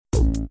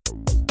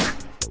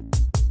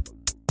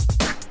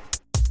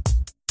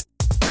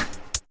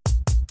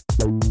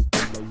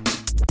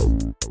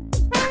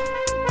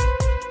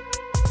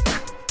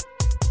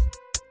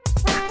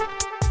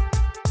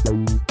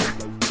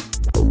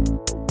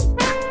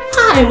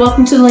Hi,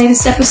 welcome to the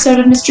latest episode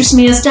of Mistress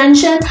Mia's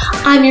Dungeon.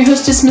 I'm your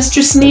hostess,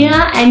 Mistress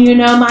Mia, and you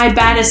know my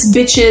baddest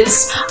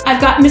bitches. I've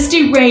got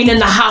Misty Rain in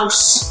the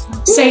house.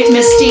 Say it,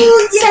 Misty.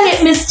 Yes. Say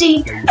it,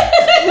 Misty.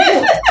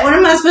 What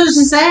am I supposed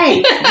to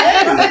say? Hey,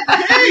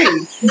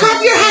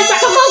 Clap your hands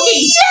like a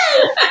monkey.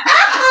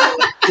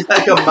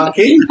 like a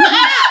monkey?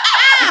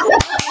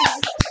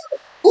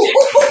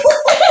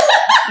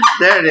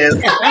 There it is.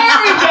 There we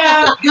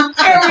go.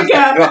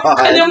 God.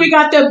 And then we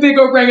got the big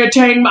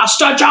orangutan,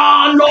 Master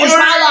John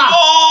Rosella.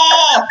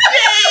 Oh,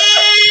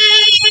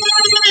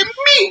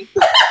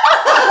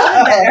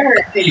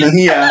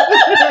 yeah.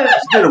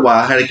 It's been a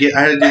while. I had to do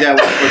that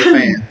one for the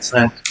fans.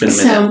 It's been a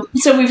minute.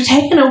 So we've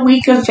taken a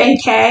week of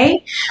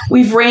vacay.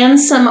 We've ran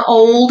some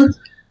old,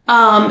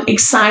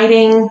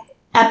 exciting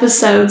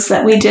episodes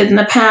that we did in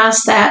the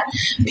past that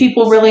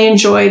people really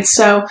enjoyed.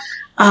 So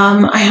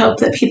I hope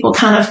that people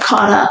kind of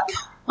caught up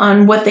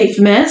on what they've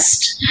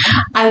missed.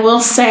 I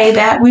will say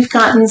that we've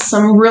gotten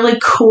some really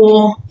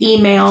cool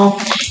email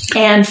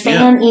and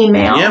fan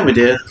email. Yeah, we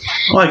did.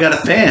 Oh, I got a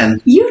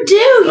fan. You do.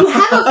 You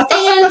have a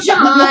fan,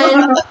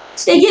 John.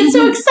 They get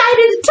so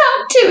excited to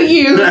talk to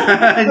you.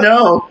 I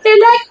know. They're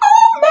like,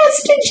 oh,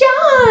 Master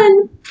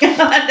John.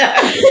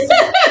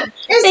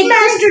 Is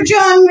Master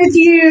John with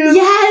you?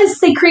 Yes,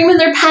 they cream in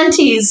their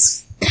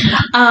panties.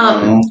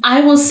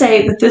 I will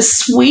say that this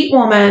sweet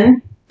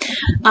woman,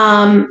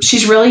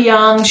 she's really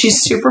young. She's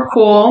super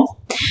cool.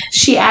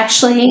 She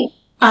actually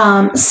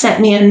sent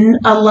me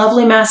a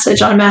lovely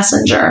message on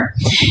Messenger.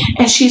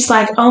 And she's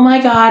like, oh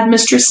my God,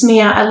 Mistress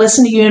Mia, I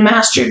listen to you and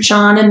Master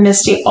John and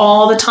Misty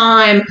all the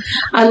time.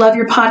 I love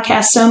your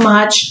podcast so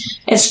much.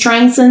 It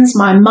strengthens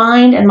my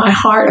mind and my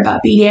heart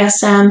about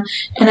BDSM.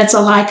 And it's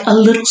like a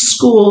little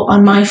school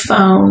on my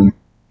phone.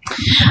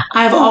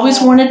 I've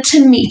always wanted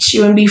to meet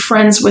you and be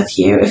friends with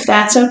you. If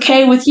that's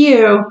okay with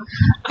you,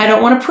 I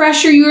don't want to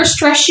pressure you or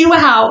stress you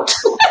out.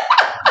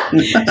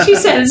 She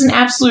said it's an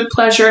absolute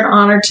pleasure and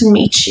honor to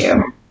meet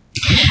you.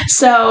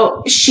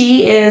 So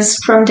she is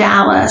from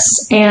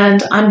Dallas,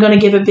 and I'm going to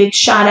give a big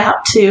shout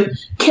out to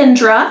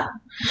Kendra.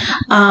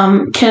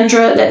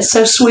 Kendra, that's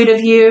so sweet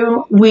of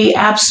you. We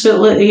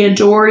absolutely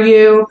adore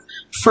you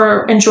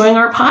for enjoying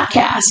our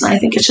podcast. And I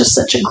think it's just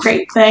such a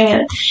great thing.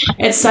 And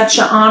it's such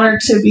an honor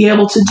to be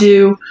able to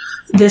do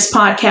this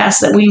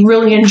podcast that we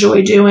really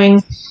enjoy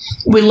doing.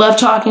 We love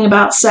talking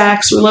about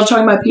sex. We love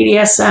talking about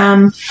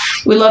BDSM.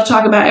 We love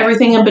talking about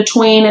everything in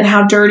between and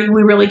how dirty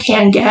we really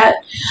can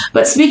get.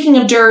 But speaking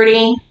of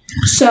dirty,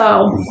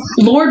 so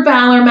Lord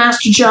Valor,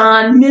 Master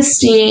John,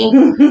 Misty,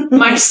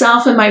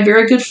 myself, and my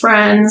very good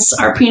friends,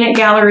 our peanut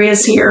gallery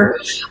is here.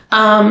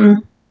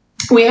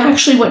 We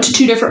actually went to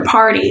two different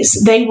parties.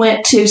 They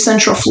went to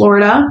Central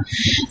Florida,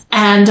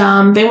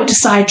 and they went to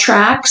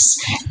Sidetracks,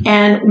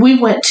 and we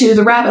went to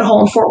the Rabbit Hole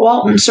in Fort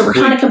Walton. So we're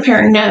kind of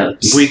comparing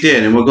notes. We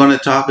did, and we're going to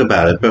talk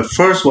about it. But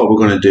first, what we're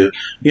going to do,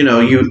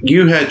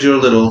 you had your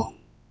little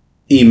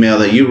email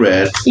that you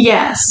read.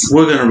 Yes.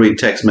 We're going to read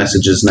text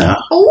messages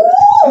now. Ooh.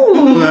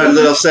 We're a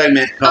little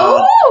segment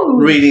called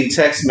Reading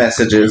Text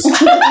Messages.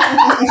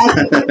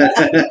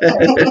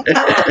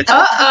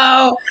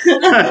 Uh-oh.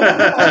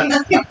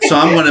 So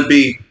I'm going to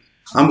be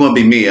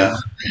Mia.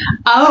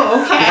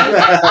 Oh,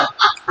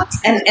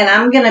 okay. And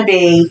I'm going to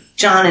be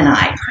John and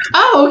I.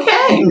 Oh,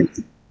 okay.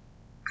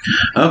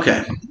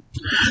 Okay.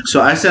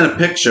 So I sent a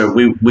picture.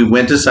 We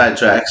went to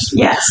Sidetracks.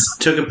 Yes.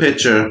 Took a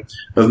picture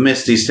of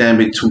Misty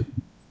standing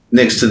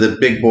next to the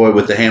big boy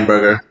with the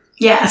hamburger.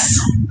 Yes.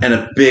 And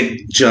a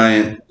big,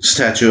 giant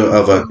statue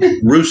of a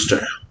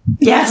rooster.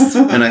 Yes.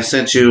 And I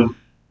sent you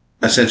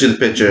the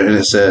picture, and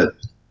it said,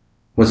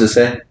 what's it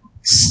say?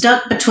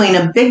 Stuck between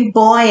a big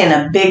boy and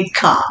a big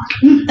cock.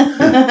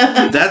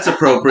 That's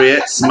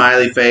appropriate.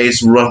 Smiley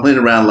face, rolling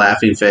around,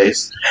 laughing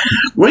face.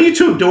 Where are you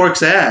two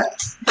dorks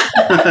at?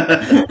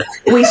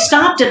 We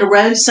stopped at a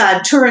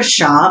roadside tourist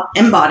shop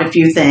and bought a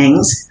few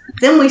things.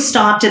 Then we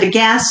stopped at a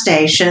gas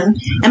station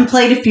and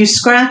played a few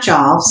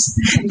scratch-offs.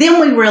 Then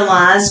we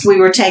realized we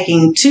were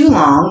taking too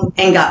long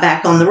and got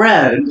back on the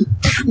road.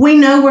 We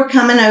know we're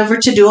coming over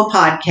to do a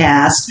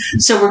podcast,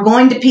 so we're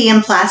going to pee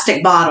in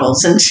plastic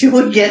bottles until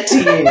we get to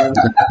you.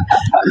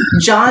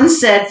 John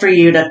said for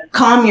you to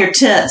calm your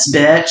tits,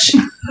 bitch.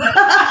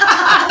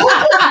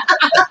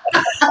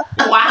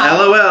 Wow.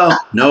 LOL.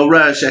 No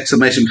rush.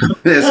 Exclamation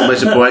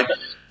point.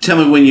 Tell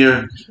me when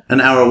you're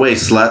an hour away,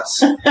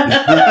 sluts.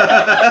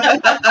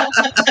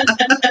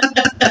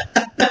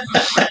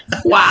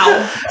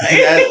 Wow.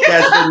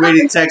 That's been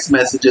reading text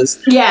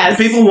messages. Yes.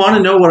 People want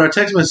to know what our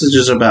text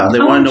messages are about. They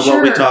want to know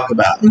what we talk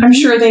about. I'm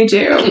sure they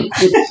do.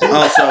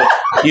 Also,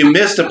 you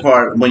missed a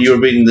part when you were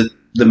reading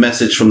the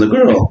message from the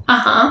girl.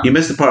 Uh-huh. You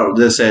missed the part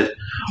that said,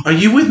 "Are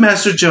you with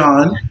Master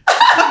John?"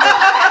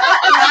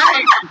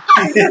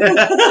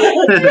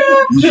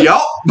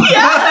 Yup.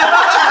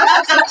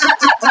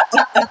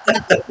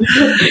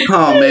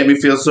 Oh, made me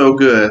feel so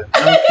good.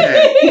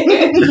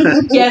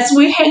 Okay. Yes,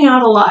 we hang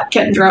out a lot,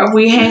 Kendra.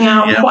 We hang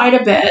out quite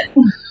a bit.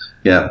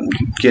 Yeah.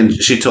 Again,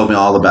 she told me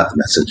all about the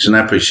message, and I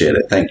appreciate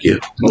it. Thank you.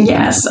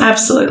 Yes,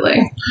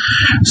 absolutely.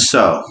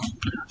 So,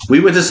 we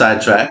went to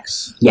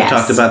Sidetracks. Yes. We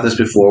talked about this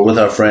before with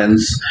our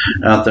friends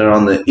out there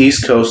on the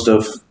east coast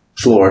of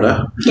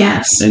Florida.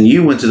 Yes. And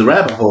you went to the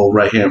rabbit hole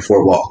right here in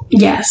Fort Walton.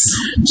 Yes.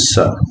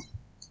 So,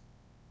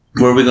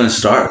 where are we going to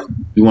start?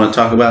 You want to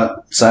talk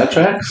about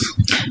Sidetracks?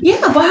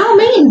 Yeah, by all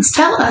means,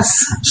 tell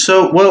us.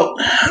 So, well,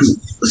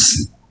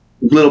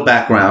 little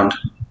background.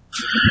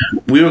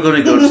 We were going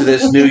to go to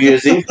this New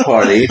Year's Eve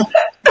party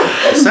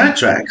at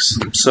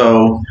Sidetracks.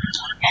 So,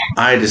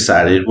 I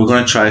decided we're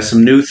going to try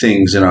some new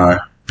things in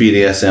our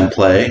BDSM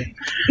play.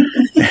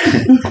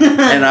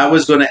 And I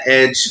was going to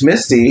edge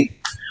Misty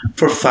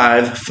for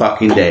 5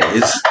 fucking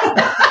days.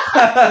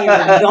 You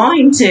were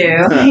going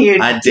to. You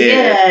I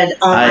did.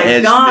 Oh I my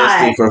edged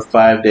God. Misty for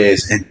 5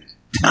 days. And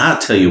I'll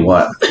tell you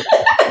what.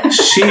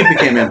 She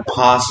became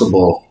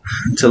impossible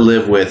to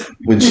live with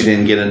when she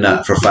didn't get a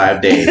nut for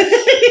 5 days.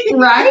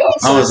 Right?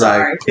 I was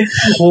like,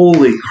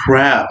 holy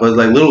crap. I was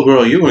like, little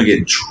girl, you're going to get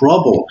in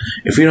trouble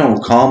if you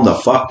don't calm the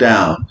fuck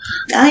down.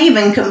 I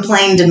even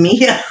complained to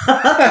Mia.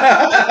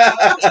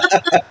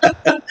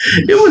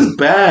 It was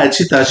bad.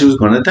 She thought she was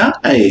going to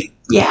die.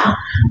 Yeah.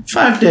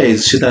 5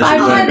 days. She thought she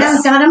was Oh, going to die.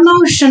 I got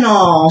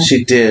emotional.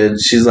 She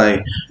did. She's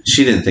like,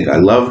 she didn't think I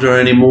loved her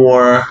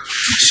anymore.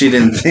 She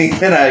didn't think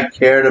that I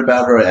cared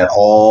about her at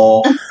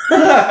all.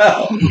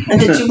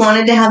 And that you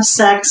wanted to have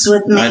sex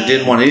with me. I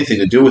didn't want anything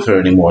to do with her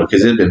anymore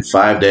because it had been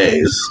 5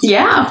 days.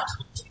 Yeah.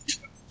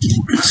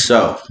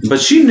 So, but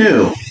she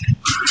knew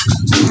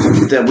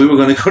that we were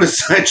going to go to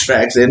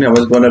Sidetracks and I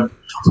was going to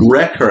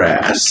wreck her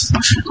ass.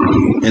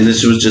 And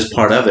this was just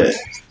part of it.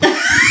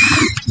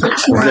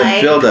 The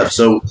build up.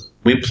 So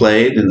we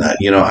played and,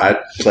 I'd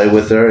play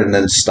with her and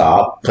then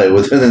stop, play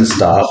with her and then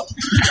stop.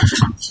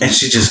 And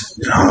she just,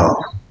 I'll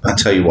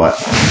tell you what.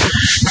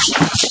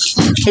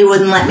 He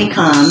wouldn't let me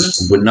come.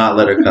 Would not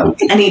let her come.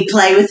 And he'd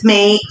play with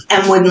me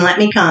and wouldn't let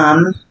me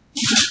come.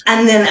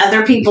 And then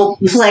other people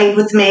played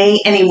with me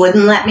and he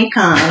wouldn't let me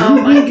come.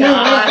 Oh my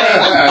God.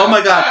 Oh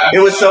my God. It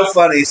was so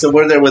funny. So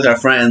we're there with our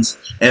friends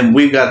and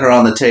we got her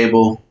on the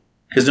table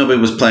because nobody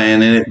was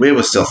playing and it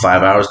was still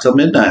 5 hours till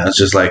midnight. I was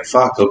just like,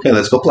 fuck, okay,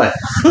 let's go play.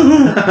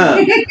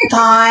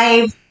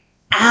 5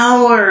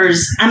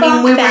 hours. I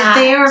mean, we were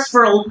there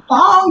for a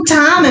long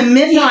time and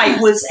midnight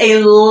was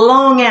a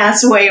long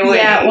ass way away.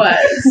 Yeah, it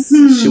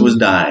was. She was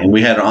dying.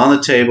 We had her on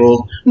the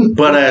table,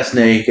 butt ass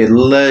naked,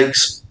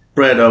 legs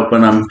spread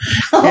open. I'm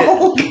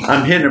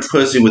hitting her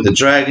pussy with the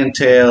dragon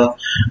tail.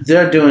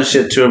 They're doing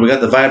shit to her. We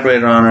got the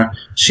vibrator on her.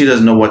 She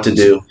doesn't know what to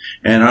do.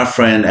 And our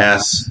friend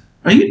asks,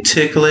 "Are you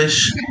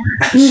ticklish?"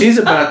 She's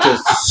about to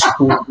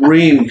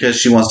scream because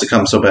she wants to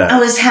come so bad. I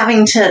was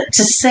having to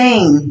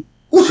sing.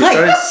 She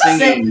started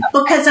singing.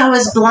 Because I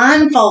was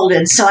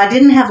blindfolded, so I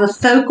didn't have a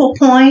focal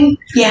point,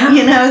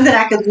 that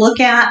I could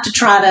look at to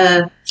try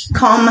to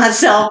calm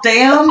myself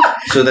down.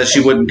 So that she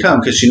wouldn't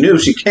come, because she knew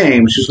if she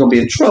came, she was going to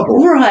be in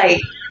trouble.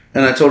 Right.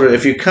 And I told her,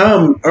 if you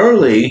come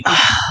early,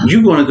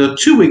 you're going to go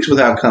 2 weeks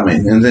without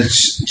coming. And then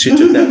she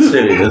took that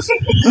serious.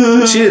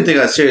 She didn't think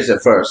I was serious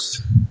at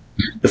first.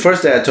 The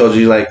first day I told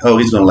you, like, oh,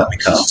 he's going to let me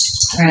come.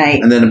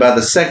 Right. And then about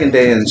the second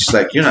day, and she's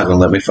like, you're not going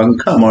to let me fucking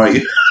come, are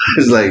you? I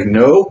was like,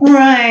 no.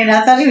 Right.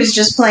 I thought he was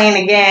just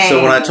playing a game.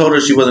 So when I told her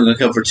she wasn't going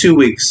to come for 2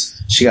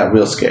 weeks, she got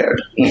real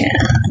scared. Yeah.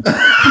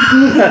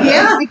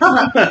 Yeah.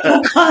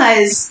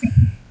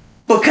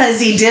 Because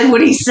he did what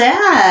he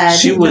said.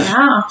 She was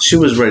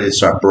ready to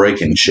start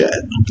breaking shit.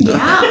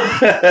 Yeah.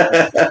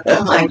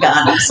 Oh my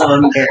God, I'm so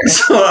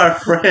embarrassed. So our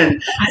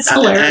friend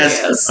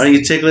asked, "Are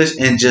you ticklish?"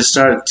 and just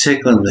started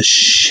tickling the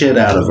shit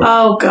out of her.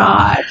 Oh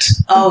God.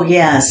 Oh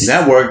yes.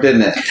 That worked,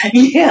 didn't it?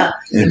 Yeah.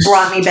 It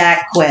brought me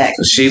back quick.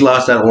 She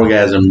lost that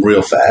orgasm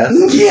real fast.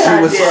 Yeah,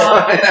 she was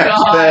fine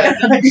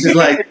after that. She's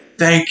like,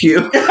 "Thank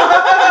you."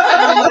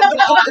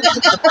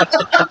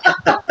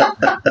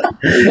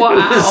 Wow.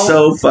 It was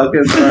so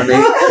fucking funny.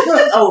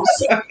 Oh,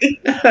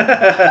 sorry. That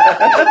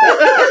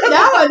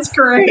was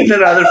great. And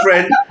then other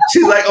friend,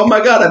 she's like, "Oh my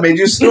God, I made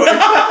you snort."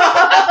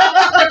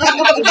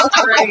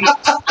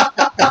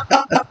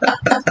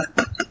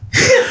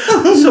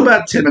 So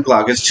about 10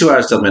 o'clock, it's 2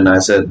 hours till midnight. I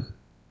said,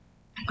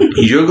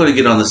 "You're going to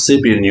get on the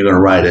Sibian and you're going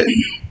to ride it."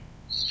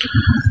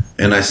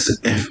 And I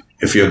said,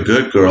 if you're a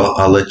good girl,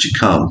 I'll let you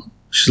come.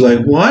 She's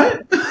like,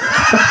 "What?"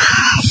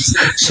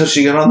 So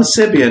she got on the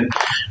Sibian.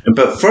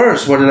 But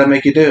first, what did I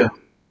make you do?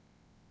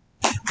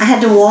 I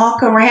had to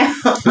walk around.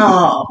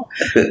 Oh.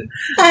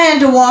 I had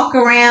to walk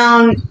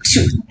around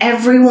to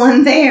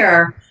everyone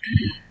there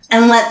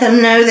and let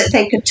them know that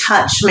they could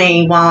touch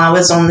me while I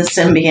was on the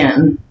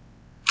Symbian.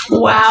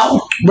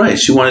 Wow. Right.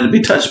 She wanted to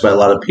be touched by a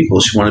lot of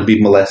people. She wanted to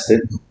be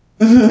molested.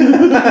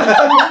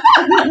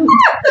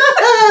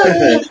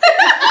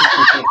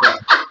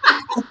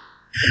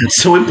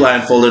 So we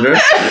blindfolded her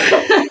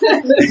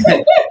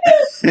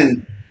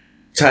and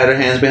tied her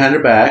hands behind her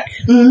back,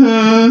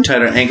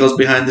 tied her ankles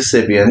behind the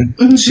Sibian.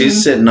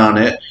 She's sitting on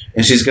it,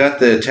 and she's got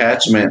the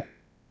attachment.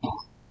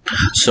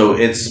 So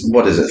it's,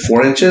 what is it,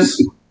 4 inches?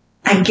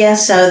 I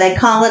guess so. They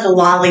call it a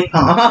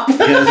lollipop.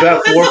 Yeah, it's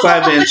about 4 or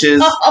 5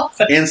 inches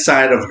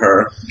inside of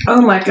her.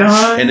 Oh my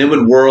god. And it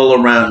would whirl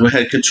around. We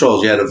had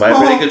controls. You had a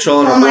vibrating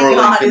control and a oh my whirling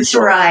God, control. it's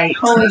right.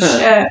 Holy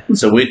shit.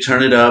 So we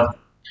turn it up.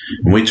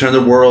 And we turn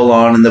the whirl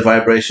on and the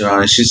vibration on,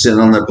 and she's sitting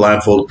on the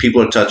blindfold.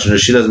 People are touching her.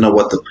 She doesn't know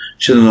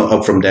she doesn't know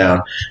up from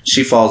down.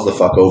 She falls the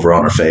fuck over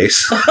on her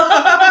face.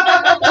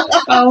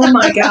 Oh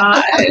my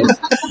god.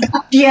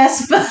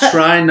 Yes, but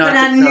Trying not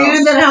but to I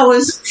knew that I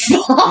was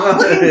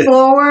falling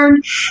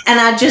forward, and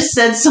I just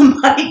said,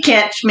 "Somebody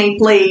catch me,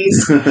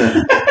 please."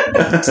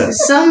 Did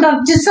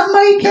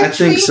somebody catch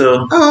me? I think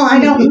so. Oh, I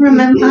don't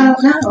remember. I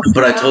don't know.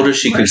 But I told her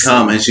she could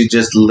come, and she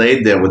just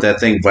laid there with that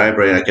thing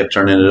vibrating. I kept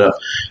turning it up.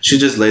 She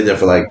just laid there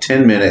for like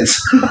 10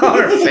 minutes on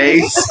her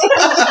face.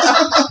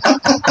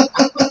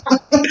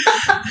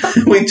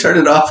 We turn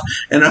it off,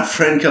 and our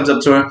friend comes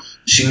up to her.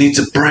 She needs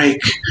a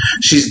break.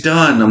 She's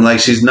done. I'm like,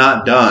 she's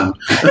not done.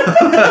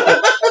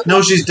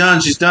 No, she's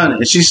done. She's done.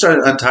 And she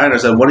started untying her. I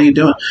said, what are you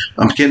doing?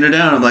 I'm getting her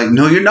down. I'm like,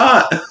 no, you're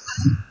not.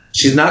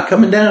 She's not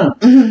coming down.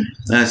 Mm-hmm.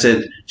 And I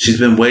said, she's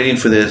been waiting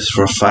for this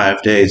for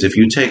 5 days. If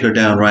you take her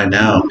down right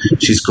now,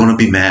 she's going to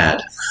be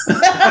mad.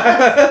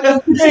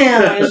 Yeah,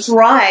 it's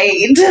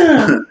right.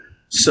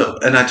 So,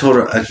 and I told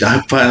her,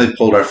 I finally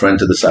pulled our friend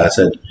to the side. I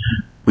said,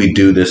 we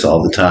do this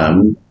all the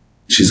time.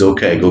 She's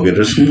okay. Go get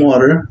her some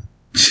water.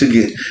 So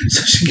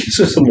she gets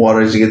her some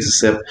water. She gets a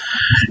sip.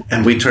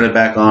 And we turn it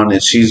back on,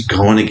 and she's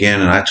going again,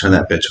 and I turn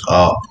that bitch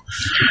up.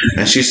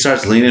 And she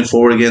starts leaning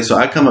forward again. So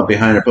I come up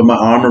behind her, put my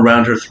arm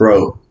around her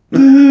throat,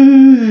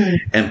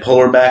 and pull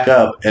her back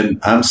up.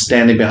 And I'm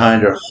standing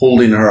behind her,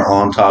 holding her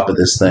on top of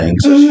this thing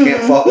so she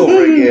can't fall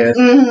over again.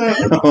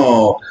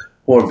 Oh,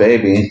 poor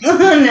baby.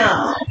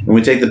 No. And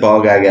we take the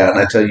ball gag out, and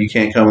I tell you, you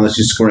can't come unless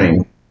you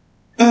scream.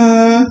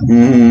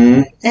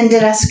 And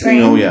did I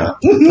scream? Oh, yeah.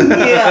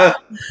 Yeah.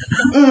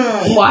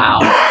 Wow.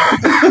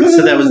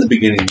 So that was the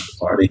beginning of the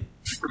party.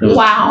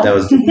 Wow. That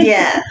was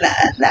Yeah,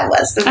 that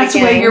was the That's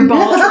beginning. where your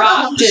balls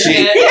rocked,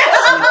 didn't it?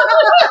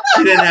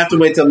 She didn't have to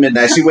wait till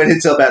midnight. She waited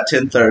until about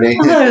 10:30.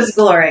 It was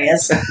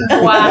glorious. Wow.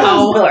 It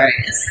was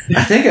glorious.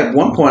 I think at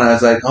one point I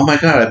was like, oh my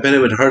God, I bet it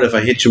would hurt if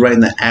I hit you right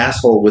in the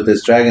asshole with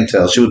this dragon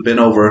tail. She would bend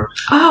over,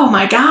 Oh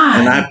my god.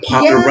 and I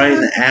popped her right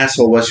in the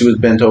asshole while she was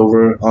bent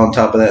over on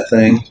top of that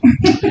thing.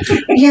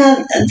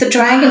 Yeah, the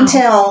dragon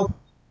tail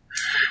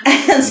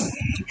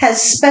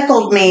has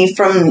speckled me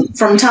from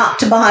top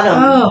to bottom.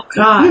 Oh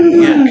god.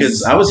 Yeah,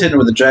 because I was hitting her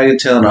with a dragon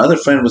tail, and our other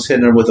friend was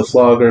hitting her with a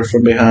flogger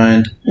from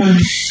behind.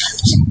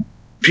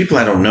 People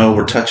I don't know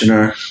were touching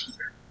her.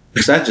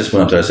 Because I just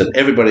went up there. I said,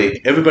 everybody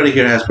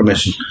here has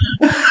permission.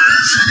 So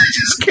I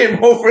just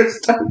came over and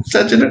started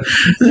touching her.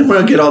 And then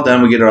when I get all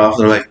done, we get her off.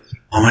 They're like,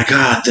 oh my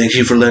God, thank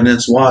you for letting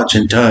us watch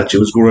and touch. It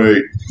was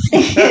great.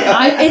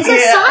 It's a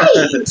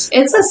sight.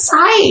 It's a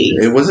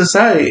sight. It was a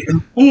sight.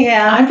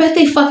 Yeah. I bet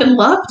they fucking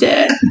loved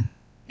it.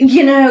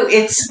 You know,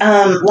 it's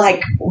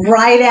like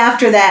right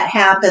after that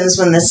happens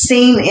when the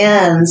scene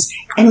ends,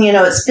 and you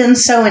know, it's been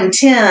so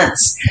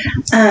intense,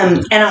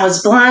 and I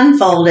was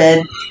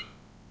blindfolded.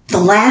 The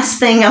last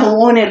thing I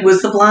wanted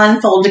was the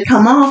blindfold to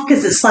come off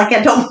because it's like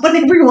I don't want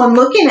everyone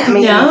looking at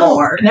me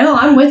anymore. No,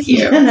 I'm with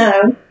you. You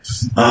know.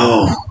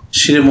 Oh,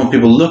 she didn't want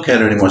people to look at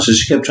her anymore, so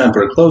she kept trying to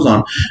put her clothes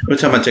on. Every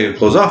time I take her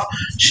clothes off,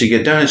 she'd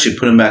get down and she'd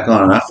put them back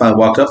on. And I finally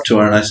walked up to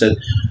her and I said,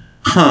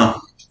 huh,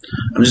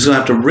 I'm just going to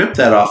have to rip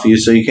that off of you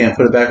so you can't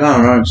put it back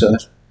on, aren't you?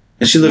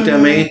 And she looked at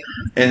me,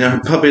 and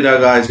her puppy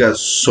dog eyes got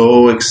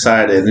so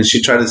excited. And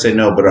she tried to say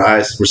no, but her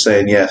eyes were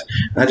saying yes.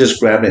 And I just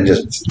grabbed it and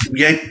just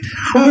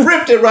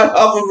ripped it right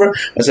off of her.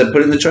 I said,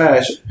 put it in the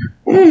trash.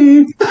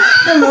 And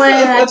what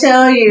did I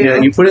tell you?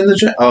 Yeah, you put it in the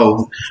trash.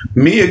 Oh,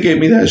 Mia gave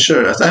me that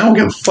shirt. I said, I don't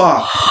give a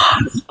fuck.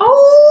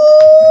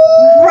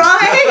 Oh,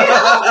 right.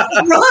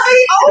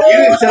 Right. You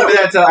didn't tell me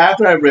that until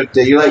after I ripped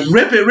it. You're like,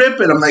 rip it, rip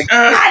it. I'm like,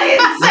 I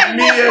didn't say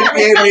Mia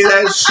gave me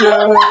that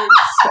shirt.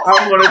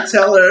 I'm going to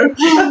tell her.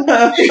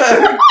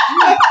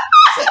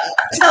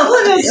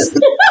 telling a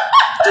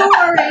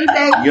story,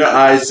 baby. Your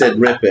eyes said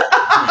rip it.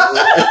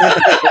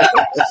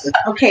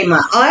 Okay,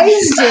 my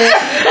eyes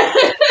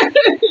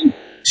did.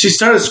 She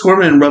started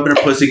squirming and rubbing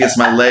her pussy against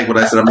my leg when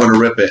I said, I'm going to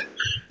rip it.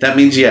 That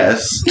means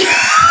yes.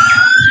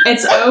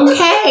 It's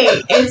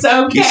okay. It's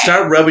okay. You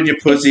start rubbing your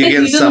pussy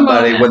against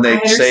somebody when they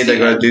say they're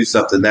going to do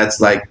something. That's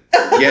like,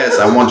 yes,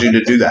 I want you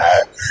to do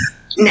that.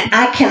 No,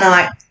 I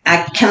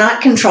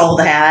cannot control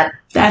that.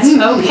 That's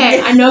okay.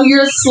 I know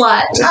you're a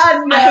slut.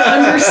 I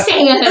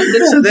understand.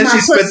 So then she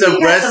spent the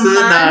pussy rest has of the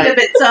a mind night of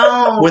its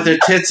own. with her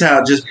tits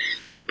out. Just,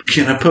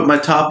 can I put my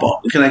top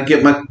on?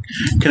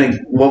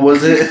 What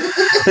was it?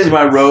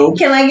 My robe?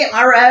 Can I get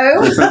my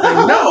robe?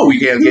 No, you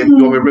can't get. You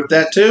want me to rip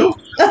that too?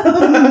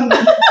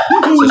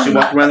 So she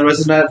walked around the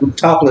rest of the night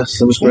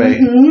topless. It was great.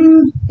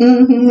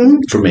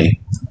 For me.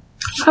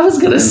 I was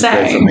going to It was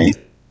great say. for me.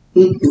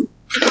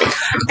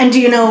 And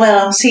do you know what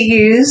else he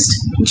used?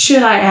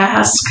 Should I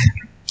ask?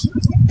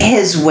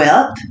 His whip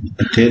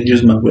I did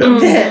use my whip.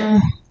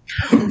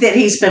 that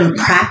he's been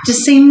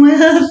practicing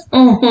with.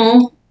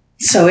 Mm-hmm.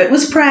 So it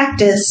was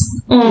practice.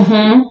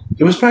 Mm-hmm.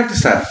 It was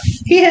practice time.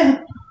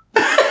 Yeah.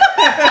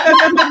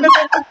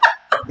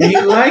 And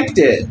you liked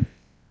it.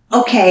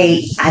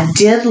 Okay, I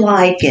did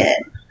like it.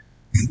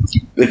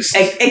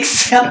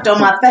 Except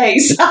on my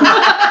face. Listen,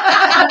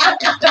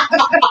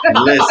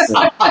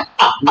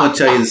 I'm going to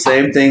tell you the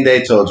same thing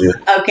they told you.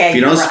 Okay, If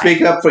you don't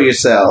speak up for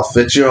yourself,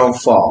 it's your own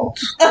fault.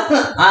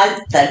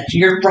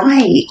 You're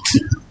right.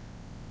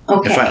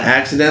 Okay. If I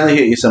accidentally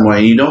hit you somewhere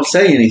and you don't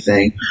say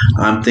anything,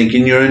 I'm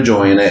thinking you're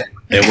enjoying it.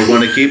 And we're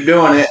going to keep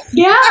doing it.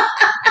 Yeah.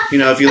 You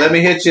know, if you let me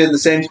hit you in the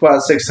same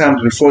spot 6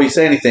 times before you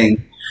say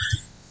anything,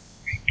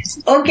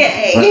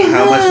 okay.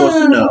 how am I supposed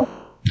to know?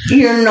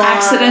 You're not.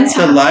 Accidents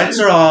The lights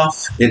are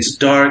off. It's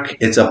dark.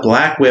 It's a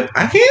black whip.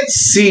 I can't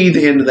see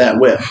the end of that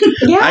whip.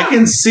 Yeah. I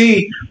can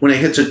see when it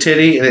hits her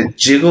titty and it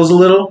jiggles a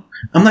little.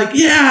 I'm like,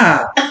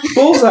 yeah,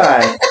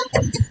 bullseye.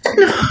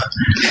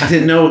 I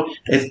didn't know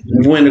it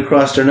went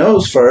across her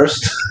nose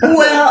first.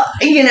 Well,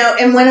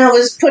 and when I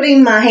was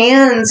putting my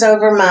hands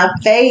over my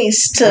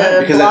face to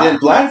Right, because I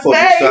didn't blindfold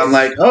her, so I'm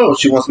like, oh,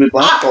 she wants me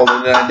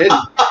blindfolded, and I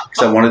didn't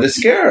because I wanted to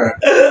scare her.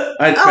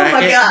 I'd crack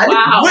my it, God.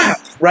 Wow. whap,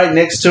 right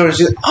next to her, and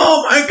she's like,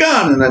 oh my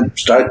god, and then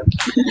start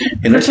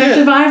in her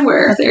Protective head.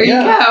 eyewear. There you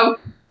go.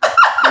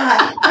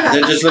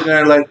 They're just looking at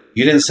her like,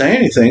 you didn't say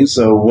anything,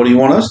 so what do you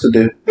want us to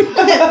do?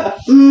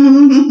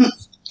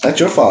 That's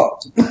your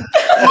fault.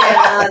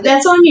 Yeah,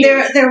 That's on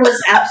you. there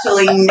was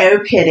absolutely no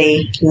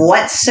pity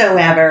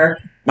whatsoever.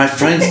 My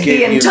friends The gave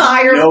you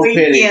entire no pity,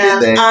 did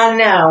weekend. they? I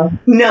know.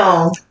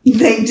 No,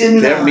 they did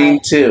not. They're mean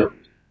too.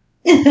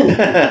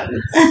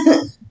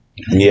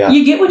 Yeah.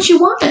 You get what you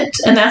want,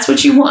 and that's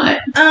what you want.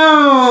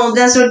 Oh,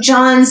 that's what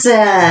John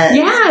said.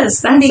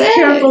 Yes, that's Be it.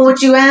 careful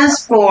what you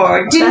ask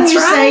for. Didn't That's you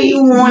say right.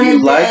 you wanted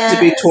You like this? to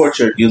be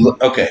tortured.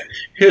 Okay,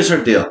 here's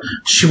her deal.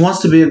 She wants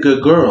to be a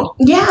good girl.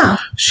 Yeah.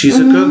 She's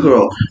a good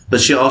girl,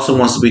 but she also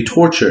wants to be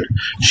tortured.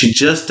 She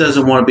just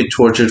doesn't want to be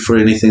tortured for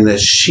anything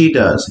that she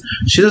does.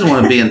 She doesn't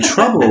want to be in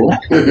trouble.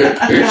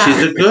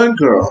 She's a good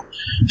girl.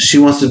 She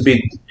wants to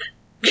be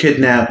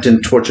kidnapped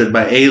and tortured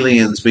by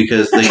aliens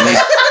because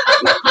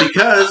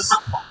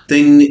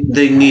they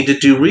need to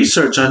do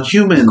research on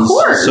humans, Of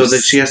course. so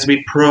that she has to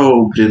be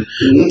probed. And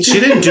she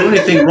didn't do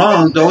anything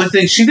wrong. The only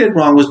thing she did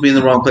wrong was be in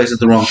the wrong place at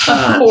the wrong Of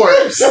time.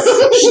 course. Of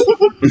course.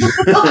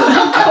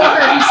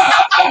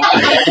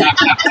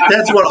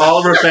 That's what all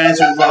of her fans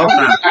are involved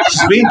in.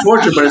 She's being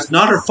tortured, but it's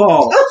not her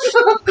fault.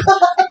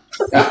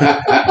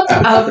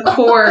 Of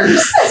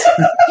course.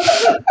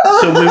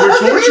 So we were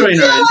torturing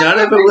her, and none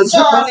of it was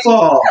her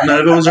fault. None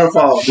of it was her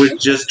fault. We're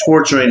just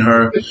torturing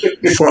her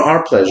for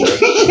our pleasure.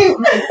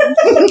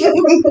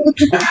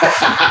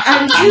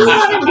 I do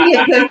want to be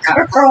a good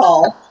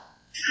girl.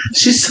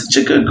 She's such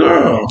a good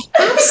girl.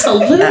 At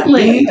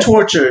Absolutely. being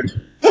tortured.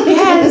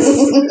 Yes.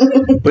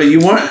 But you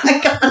weren't.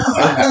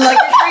 I'm like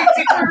a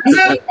crazy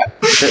person.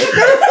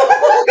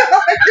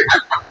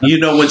 You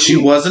know when she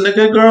wasn't a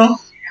good girl?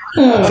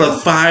 For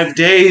 5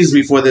 days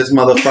before this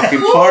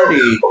motherfucking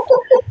party,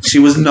 she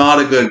was not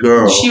a good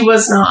girl. She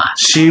was not.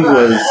 She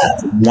was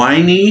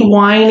whiny,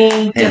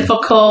 Whiny,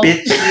 difficult.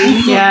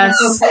 bitchy. Yes.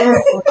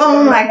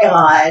 Oh my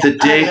God. The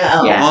day I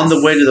know. Yes. on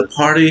the way to the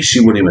party, she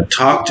wouldn't even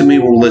talk to me.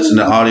 We'll listen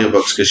to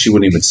audiobooks because she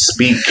wouldn't even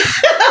speak.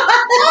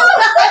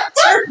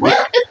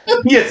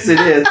 Yes, it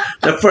is.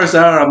 The first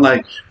hour, I'm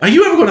like, are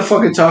you ever going to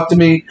fucking talk to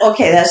me?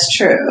 Okay, that's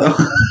true.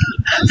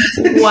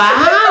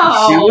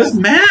 Wow. She was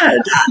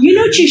mad. You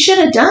know what you should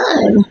have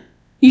done?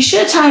 You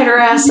should have tied her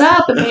ass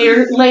up and made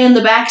her lay in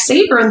the back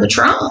seat or in the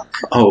trunk.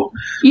 Oh,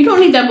 You don't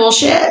need that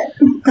bullshit.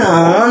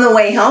 Oh, on the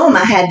way home,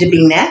 I had to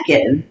be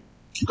naked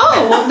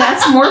Oh, well,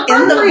 that's more in the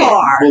appropriate.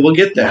 bar. well, we'll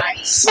get there.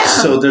 Yeah.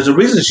 So there's a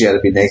reason she had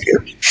to be naked.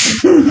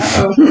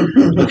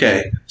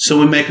 Okay, so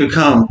we make her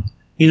come.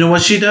 You know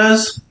what she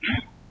does?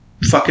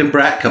 Fucking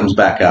brat comes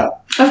back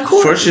out. Of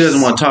course. First, she doesn't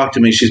want to talk to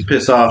me. She's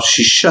pissed off.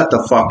 She shut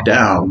the fuck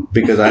down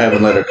because I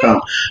haven't let her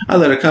come. I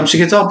let her come. She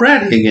gets all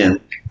bratty again.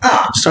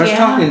 Starts Yeah,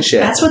 talking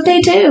shit. That's what they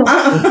do.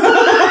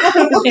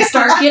 They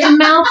start getting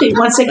mouthy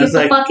once they get It's the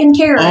like, fucking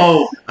carrot.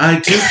 Oh,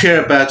 I do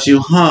care about you,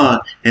 huh?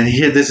 And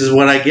here, this is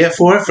what I get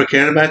for it, for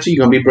caring about you. You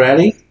gonna be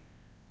bratty?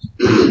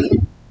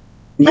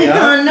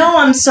 Yeah. No,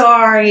 I'm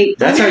sorry.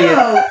 That's how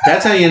No.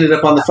 That's how you ended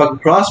up on the fucking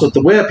cross with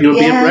the whip. You were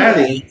being Yeah.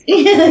 bratty.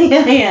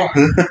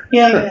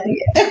 Yeah.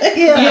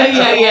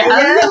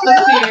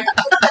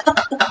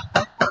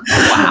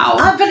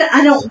 Wow. But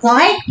I don't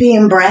like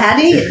being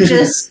bratty. It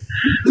just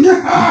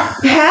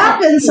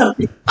happens. I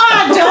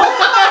don't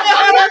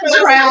want to be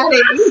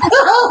bratty.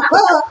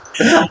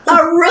 I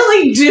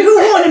really do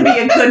want to be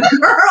a good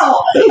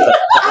girl.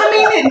 I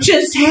mean, it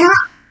just happens.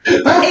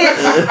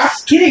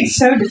 It's getting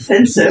so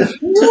defensive.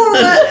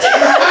 What?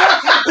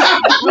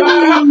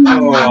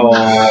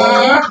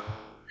 Oh.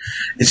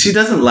 And she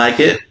doesn't like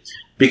it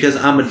because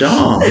I'm a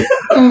dom.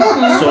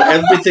 So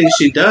everything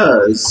she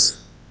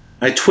does,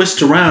 I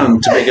twist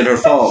around to make it her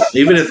fault.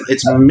 Even if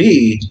it's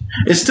me,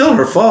 it's still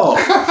her fault.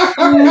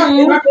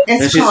 And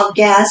It's she's- called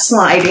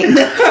gaslighting.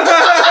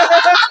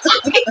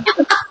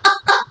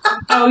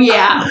 Oh,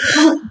 yeah.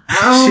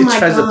 Oh, She my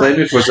tries God. to blame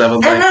me for stuff.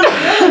 I'm And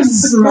like, I'm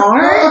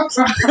smart.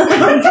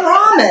 I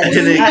promise.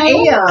 And then- I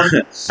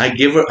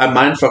am. I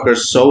mind fuck her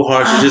so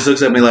hard. She just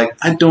looks at me like,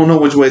 I don't know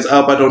which way's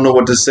up. I don't know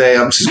what to say.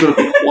 I'm just going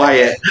to be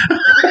quiet.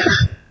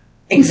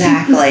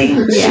 Exactly.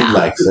 She Yeah.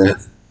 likes it.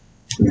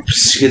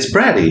 She gets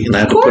bratty, and I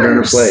have to put her in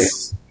her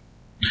place.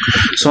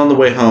 So on the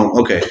way home,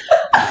 okay.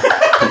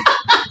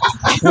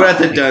 We're at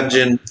the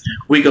dungeon.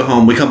 We go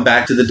home. We come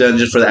back to the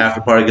dungeon for the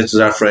after party because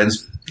it's our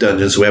friend's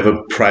dungeon. So we have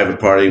a private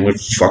party. We're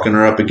fucking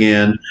her up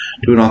again,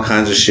 doing all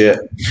kinds of shit.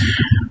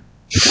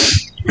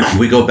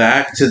 We go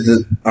back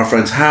to our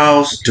friend's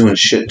house, doing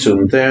shit to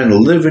him there in the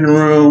living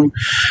room,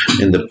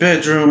 in the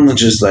bedroom,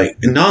 just like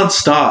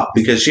nonstop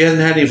because she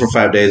hasn't had any for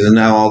 5 days, and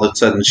now all of a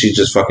sudden she's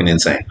just fucking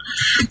insane.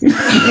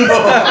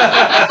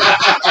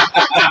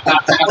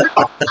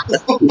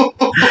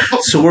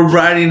 So we're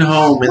riding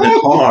home in the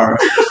car,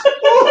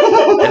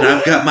 and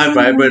I've got my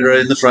vibrator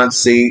in the front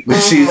seat.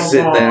 She's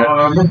sitting there.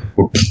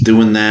 We're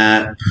doing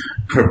that.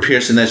 Her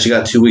piercing that she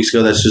got 2 weeks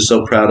ago that she's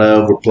so proud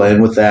of. We're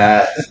playing with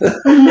that.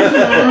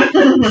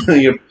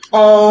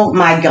 Oh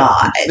my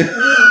God.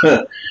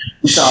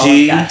 That's all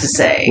She I've got to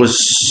say.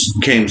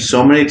 came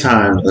so many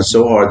times and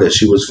so hard that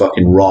she was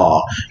fucking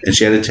raw, and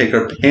she had to take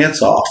her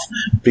pants off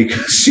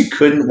because she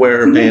couldn't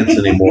wear her pants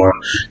anymore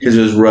because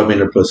it was rubbing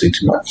her pussy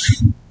too much.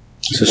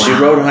 So she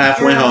rode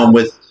halfway home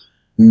with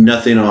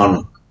nothing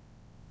on,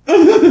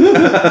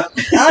 I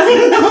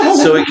know.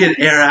 so it could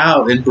air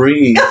out and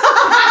breathe.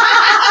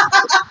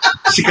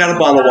 She got a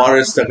bottle of water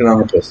and stuck it on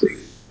her pussy,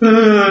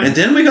 and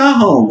then we got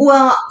home.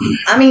 Well,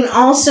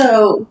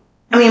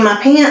 my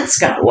pants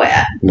got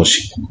wet. Well,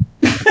 she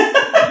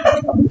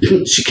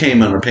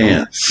came on her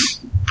pants.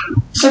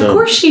 Of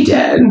course she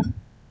did.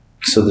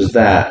 So there's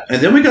that. And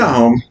then we got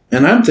home,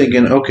 and I'm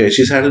thinking, okay,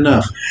 she's had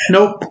enough.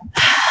 Nope.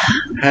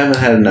 Haven't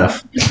had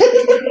enough.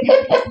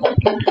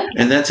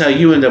 And that's how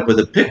you end up with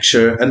a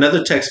picture,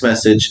 another text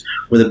message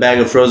with a bag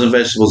of frozen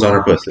vegetables on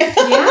her pussy.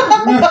 Yeah.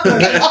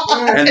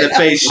 And the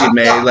face she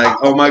made, like,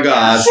 oh my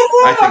God,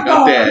 I think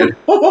I'm dead.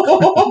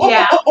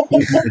 Yeah.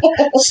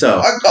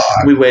 So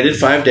we waited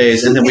 5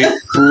 days, and then we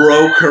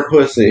broke her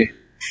pussy.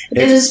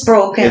 It is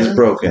broken. It's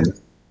broken.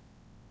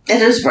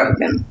 It is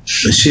broken.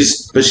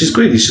 But she's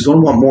greedy. She's going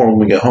to want more when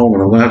we get home,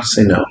 and I'm going to have to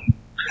say no.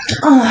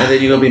 Oh, And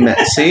then you're going to be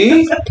mad.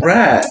 See?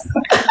 Brat.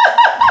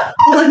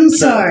 I'm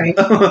sorry.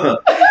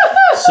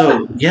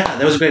 So, yeah,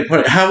 that was a great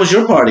party. How was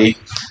your party?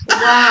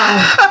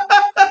 Wow.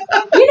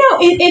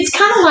 It's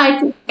kind of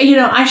like,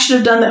 I should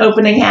have done the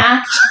opening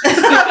act.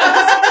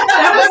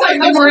 That was like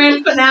the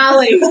grand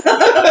finale.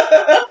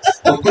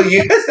 Well,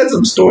 you guys had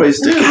some stories,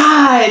 too.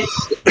 God.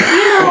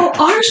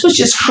 Ours was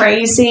just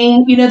crazy.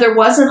 There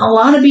wasn't a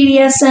lot of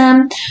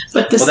BDSM,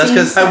 but the Well, that's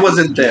because I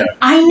wasn't there.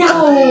 I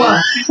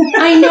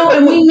know,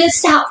 and we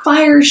missed out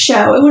fire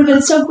show. It would have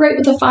been so great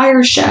with the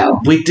fire show.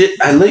 We did.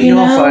 I lit you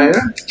on fire.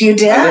 You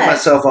did? I lit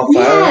myself on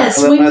fire. Yes,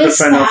 I lit we my other missed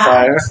friend on that.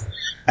 fire.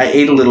 I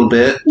ate a little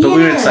bit, but we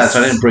were inside, so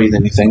I didn't breathe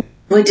anything.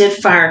 We did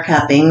fire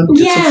cupping.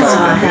 Yeah. So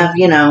I have,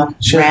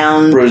 She had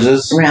round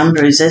bruises.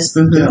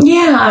 Mm-hmm.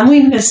 Yeah, and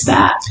we missed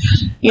that.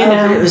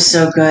 But it was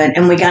so good.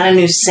 And we got a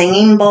new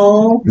singing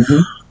bowl. Mm-hmm.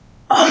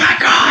 Oh my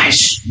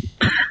gosh.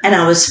 And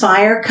I was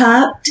fire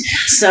cupped.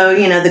 So,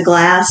 the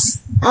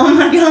glass. Oh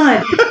my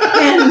God.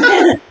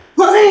 And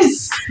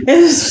it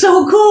was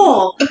so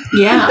cool.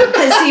 Yeah.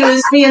 Because he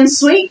was being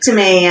sweet to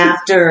me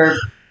after,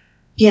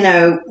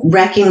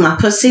 wrecking my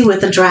pussy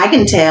with a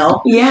dragon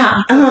tail.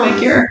 Yeah.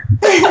 Figure.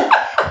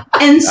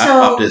 And I so,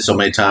 popped it so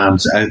many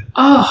times. there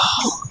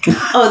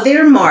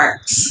are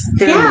marks.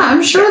 Yeah,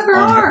 I'm sure there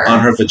are. On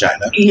her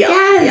vagina. Yeah,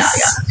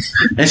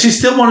 Yes. And she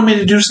still wanted me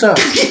to do stuff.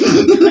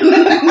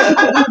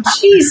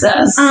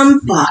 Jesus. I'm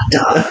fucked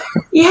up.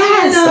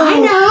 Yes,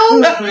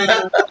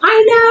 I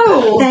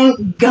know.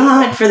 Thank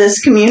God for this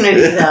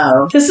community,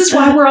 though. This is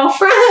why we're all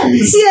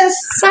friends. Yes,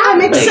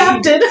 I'm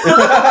Exactly. accepted.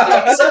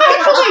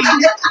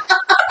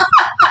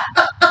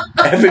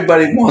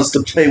 Everybody wants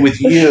to play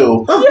with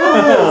you.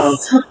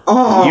 Yes.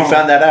 Oh. You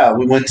found that out.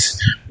 We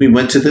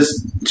went to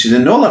this. She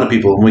didn't know a lot of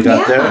people when we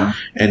got there,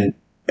 and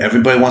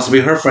everybody wants to be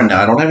her friend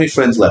now. I don't have any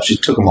friends left. She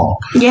took them all.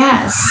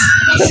 Yes.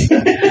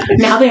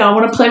 Now they all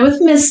want to play with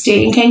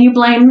Misty. Can you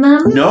blame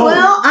them? No.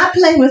 Well, I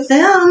play with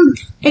them.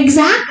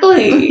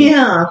 Exactly.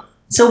 Yeah.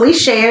 So we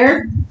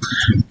share.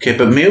 Okay,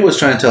 but Mia was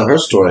trying to tell her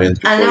story. And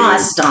I know I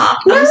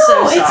stopped. No, I'm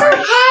so sorry. it's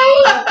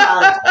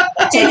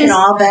okay. Take it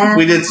all back.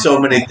 we did so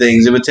many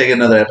things. It would take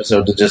another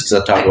episode to just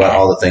talk about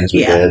all the things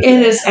we did.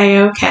 It is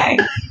A-okay.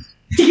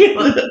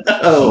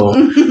 Oh,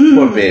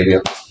 poor baby.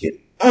 I'm just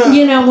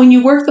kidding. When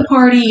you work the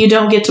party, you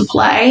don't get to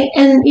play.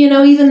 And,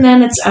 even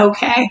then, it's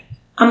okay.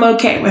 I'm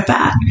okay with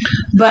that.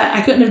 But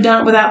I couldn't have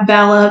done it without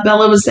Bella.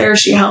 Bella was there.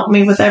 She helped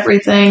me with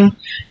everything.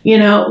 You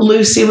know,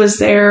 Lucy was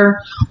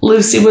there.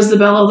 Lucy was the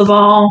belle of the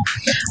ball.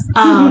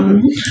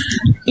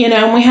 You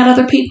know, and we had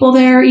other people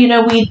there. You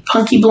know,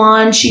 Punky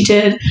Blonde, she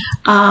did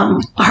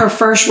her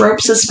first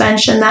rope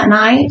suspension that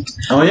night.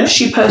 Oh, yeah?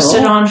 She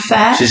posted on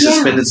FET. She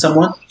suspended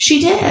someone?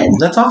 She did.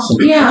 That's awesome.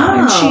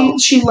 Yeah,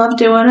 and she loved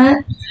doing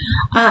it.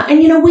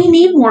 And, you know, we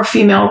need more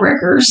female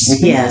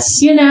riggers.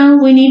 Yes. You know,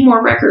 we need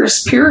more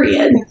riggers,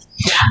 period.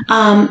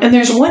 And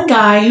there's one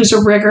guy who's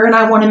a rigger, and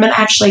I want him to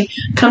actually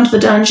come to the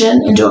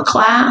dungeon and do a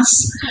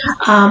class.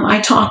 I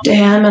talked to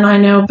him, and I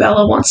know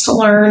Bella wants to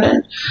learn,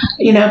 and,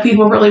 you know,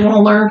 people really want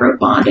to learn rope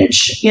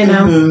bondage, you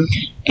know.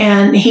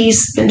 And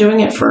he's been doing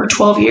it for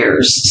 12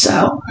 years,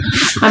 so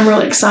I'm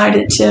really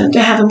excited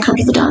to have him come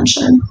to the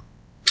dungeon.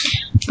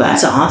 But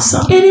that's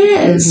awesome. It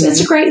is.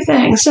 It's a great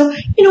thing. So,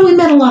 you know, we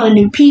met a lot of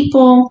new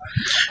people.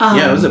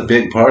 Yeah, it was a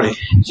big party.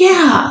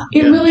 Yeah,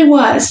 it really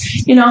was.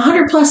 You know,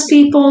 100 plus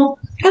people.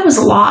 That was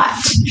a lot.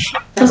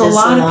 It was a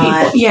lot of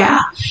people. Yeah.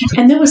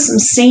 And there was some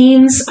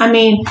scenes. I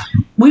mean,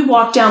 we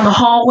walked down the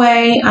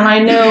hallway, and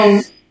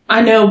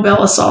I know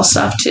Bella saw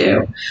stuff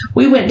too.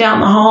 We went down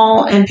the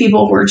hall, and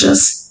people were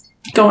just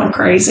going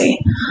crazy,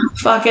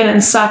 fucking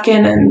and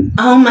sucking, and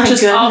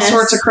just all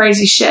sorts of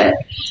crazy shit.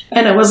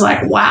 And it was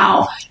like,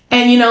 wow.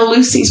 And, you know,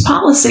 Lucy's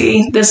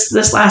policy,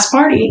 this last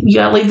party, you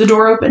got to leave the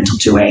door open until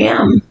 2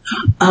 a.m.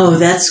 Oh,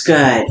 that's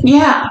good.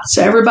 Yeah.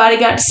 So everybody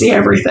got to see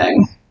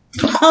everything.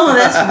 Oh,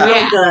 that's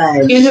real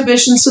good.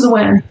 Inhibitions to the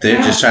win. They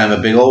were just trying to have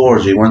a big old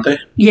orgy, weren't they?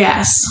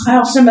 Yes. I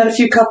also met a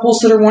few couples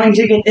that are wanting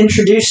to get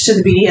introduced to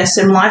the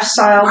BDSM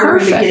lifestyle. They're going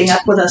to be getting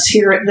up with us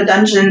here at the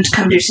dungeon to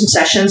come do some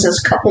sessions as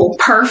a couple.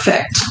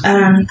 Perfect.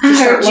 I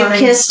heard you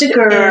kissed a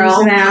girl. Ins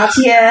and outs.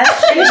 Yeah.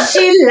 And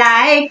she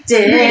liked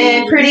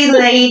it. Pretty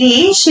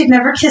lady. She'd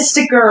never kissed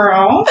a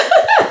girl.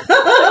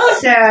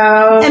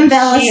 And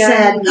Bella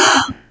said,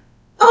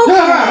 okay.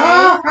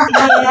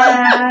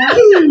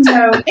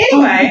 So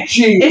anyway,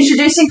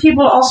 introducing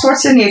people to all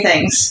sorts of new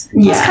things.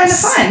 Yes.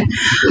 It's kind of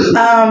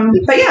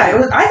fun. But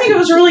yeah, I think it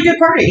was a really good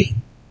party.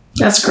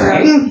 That's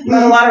great.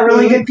 Met a lot of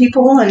really good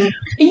people, and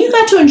you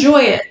got to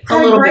enjoy it a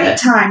little bit. Had a great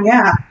time,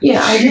 yeah.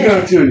 Yeah, I did. You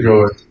got to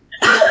enjoy it.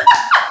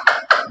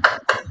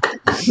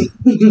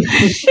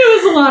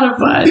 It was a lot of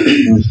fun.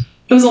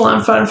 It was a lot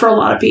of fun for a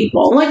lot of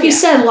people. Like you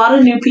said, a lot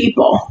of new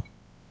people.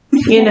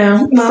 You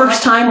know,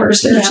 first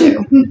timers there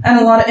too. And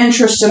a lot of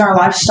interest in our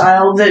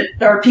lifestyle that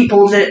are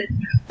people that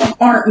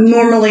aren't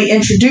normally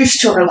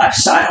introduced to our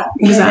lifestyle.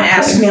 Exactly. They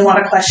asked me a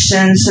lot of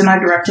questions, and I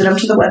directed them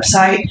to the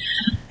website.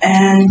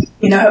 And,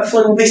 you know,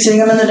 hopefully we'll be seeing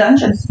them in the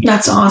dungeon.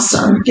 That's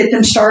awesome. Get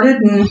them started,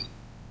 and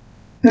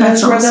who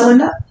knows where they'll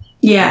end up.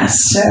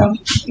 Yes. So.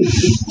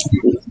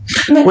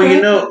 Well,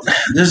 you know,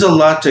 there's a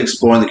lot to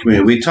explore in the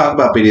community. We talk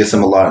about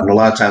BDSM a lot, and a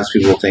lot of times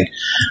people think,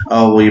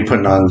 oh, well, you're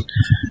putting on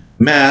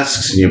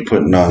masks, and you're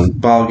putting on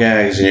ball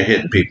gags, and you're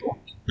hitting people.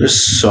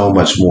 There's so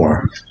much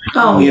more.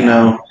 Oh, you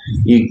know,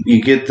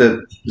 you get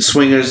the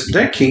swingers,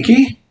 they're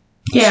kinky.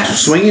 Yeah.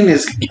 Swinging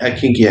is a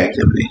kinky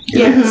activity.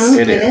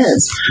 It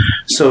is.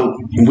 So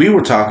we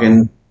were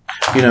talking,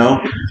 you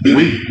know,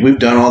 we've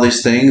done all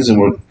these things, and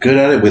we're good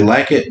at it. We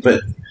like it,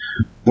 but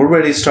we're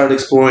ready to start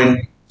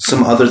exploring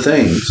some other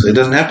things. It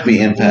doesn't have to be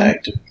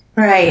impact.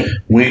 Right.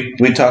 We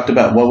talked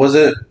about, what was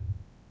it?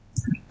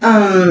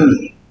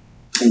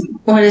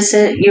 What is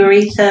it?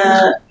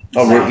 Urethra.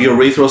 Oh,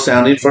 urethral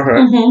sounding for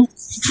her.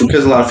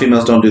 Because a lot of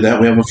females don't do that.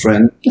 We have a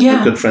friend,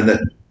 a good friend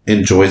that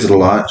enjoys it a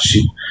lot.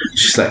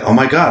 She's like, oh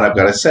my God, I've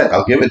got a set.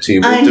 I'll give it to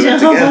you. We'll do it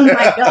together. Oh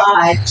my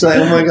God. She's like,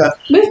 oh my God.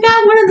 We've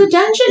got one in the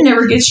dungeon,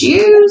 never gets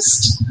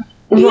used.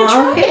 We can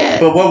try it.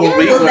 But what were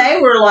Well, they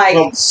were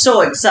like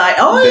so excited.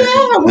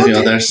 Oh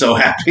yeah, they're so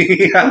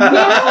happy.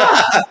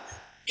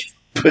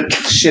 Put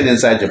shit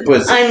inside your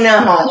pussy. I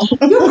know.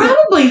 You'll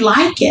probably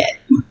like it.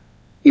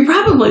 You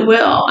probably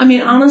will. I mean,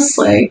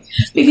 honestly,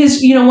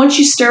 because, you know, once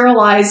you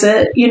sterilize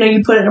it, you know,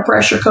 you put it in a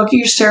pressure cooker,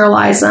 you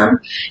sterilize them.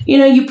 You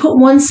know, you put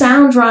one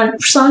sounding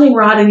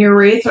rod in your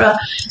urethra,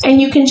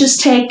 and you can just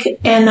take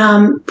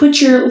and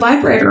put your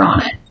vibrator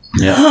on it.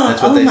 Yeah,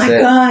 that's what they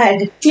said. Oh my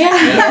God.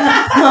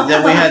 Yeah.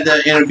 Then we had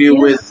the interview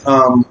with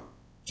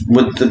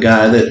the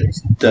guy that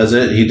does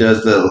it. He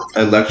does the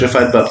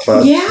electrified butt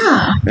fuck.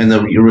 Yeah. And the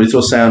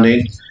urethral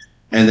sounding.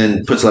 And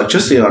then puts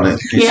electricity on it.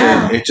 He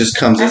said it just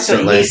comes That's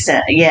instantly. what he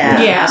said. Yeah.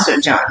 That's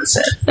what John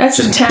said. That's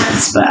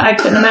intense, but I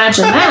couldn't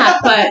imagine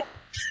that. But,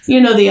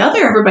 you know, the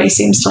other everybody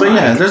seems to like. But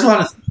yeah, there's a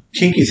lot of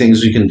kinky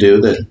things we can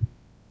do that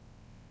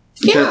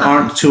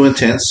aren't too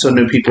intense, so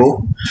new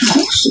people.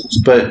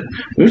 But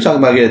we were talking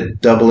about getting a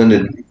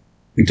double-ended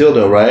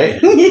dildo, right?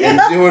 Yeah.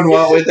 And doing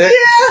what with it?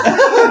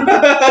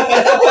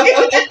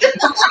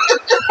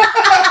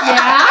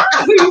 Yeah.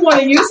 Who do you want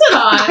to use it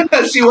on?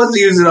 She wants to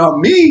use it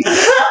on me.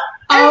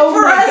 Oh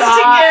for my us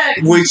God.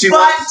 to get When she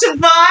butt to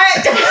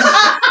butt.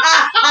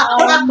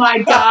 Oh my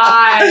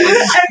God. And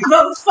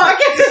both fuck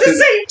at the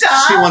same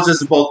time. She wants us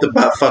to both to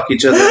butt fuck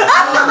each other. Oh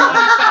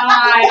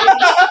my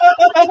God.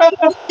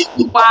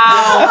 Wow.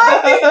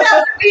 I think that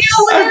would be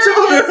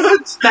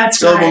hilarious. That's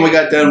So right. when we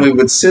got done, we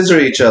would scissor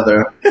each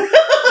other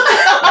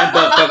and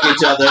butt fuck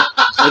each other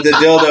with the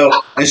dildo,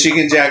 and she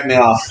can jack me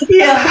off.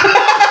 Yeah.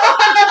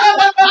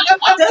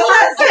 Doesn't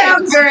that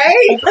sound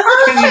great?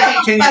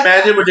 Can you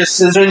imagine? We're just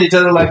scissoring each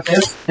other like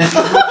this.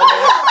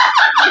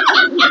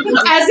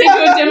 As a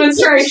good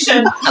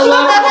demonstration. I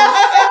love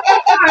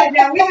All right,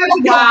 now we have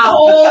to do a Wow.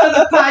 whole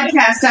other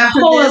podcast after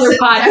Whole this. other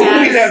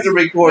podcast. We'd have to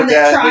record When they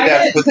that. tried We'd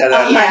have to it. put that Oh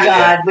out. my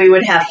God, we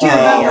would have to. Oh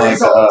my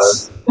God.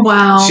 it.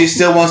 Wow. She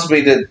still wants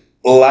me to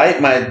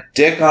light my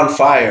dick on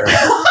fire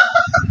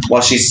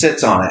while she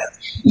sits on it.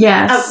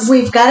 Yes.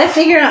 We've got to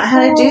figure out how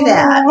to do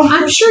that.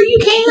 I'm sure you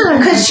can.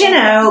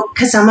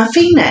 Because I'm a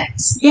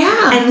phoenix.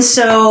 Yeah. And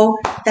so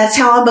that's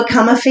how I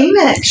become a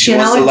phoenix. She you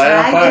wants know, to a light it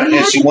on fire, dragon.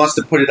 and she wants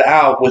to put it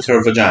out with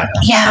her vagina.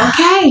 Yeah.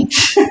 Okay.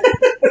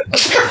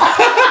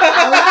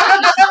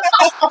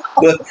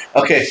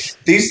 Okay,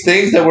 these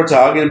things that we're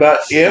talking about,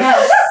 if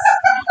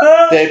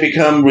they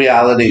become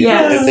reality,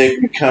 Yes. if they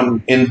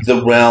become in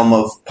the realm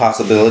of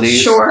possibilities,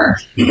 Sure.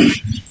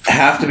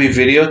 have to be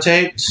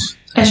videotaped.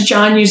 As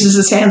John uses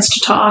his hands to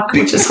talk,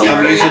 which is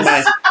I'm using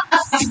hilarious.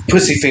 my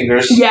pussy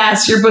fingers.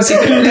 Yes, your pussy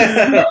fingers,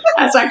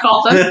 as I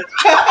call them.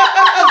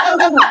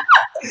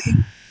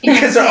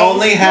 Because they're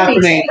only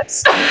happening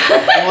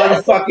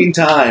one fucking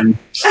time,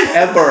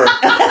 ever.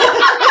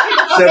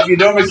 So if you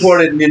don't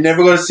record it, you're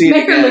never going to see it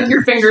Make her lick again.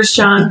 your fingers,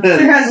 John. There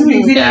has to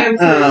be video.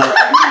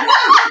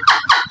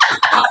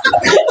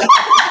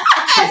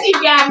 As he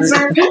gags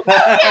her.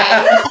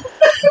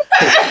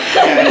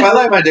 Yeah, if I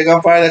light my dick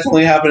on fire, that's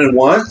only happening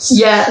once.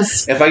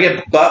 Yes. If I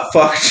get butt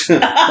fucked by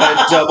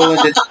a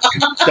double-ended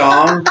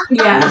dong,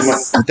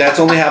 Yes. that's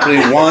only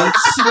happening once.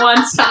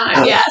 Once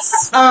time.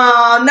 Yes.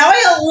 Oh, no,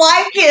 I don't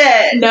like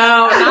it.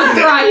 No, not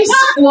thrice.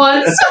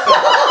 Once.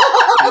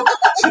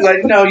 She's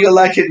like, no, you'll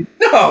like it.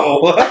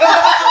 No.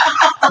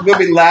 I'm going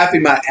to be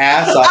laughing my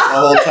ass off the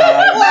whole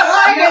time.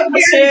 I am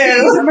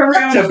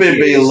too. There'll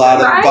be a lot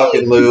of Right?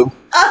 fucking lube.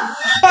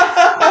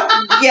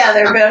 Yeah,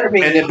 there better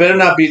be. And it better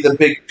not be the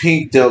big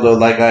pink dildo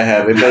like I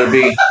have. It better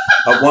be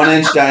a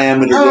 1-inch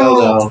diameter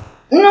Oh. dildo.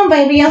 No,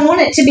 baby, I want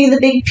it to be the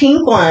big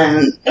pink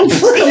one.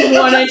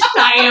 1-inch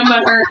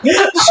diameter.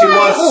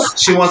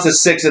 She wants a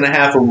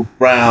 6.5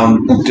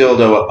 round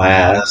dildo up my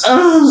ass.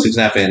 Oh.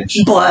 6.5 inch.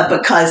 But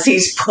because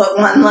he's put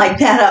one like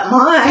that up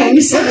mine.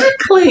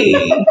 Exactly.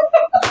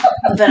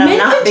 But I'm Men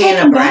not can being take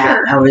a them brat.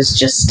 better. I was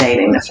just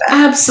stating the fact.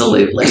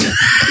 Absolutely.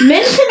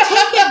 Men can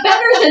take it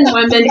better than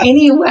women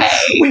anyway.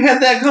 We had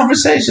that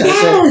conversation. I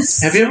Yes.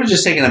 said, have you ever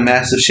just taken a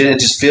massive shit and it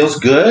just feels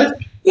good?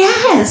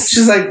 Yes.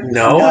 She's like,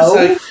 no. No. It's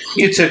like,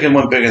 you took in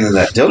one bigger than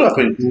that dildo. I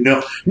went,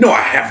 no,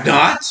 I have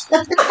not. She's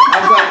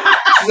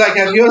like,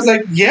 have you? I was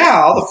like,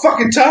 yeah, all the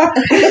fucking time.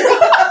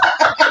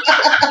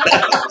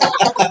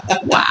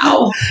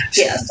 Wow.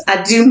 Yes,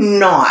 I do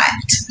not.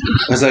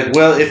 I was like,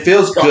 well, it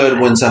feels good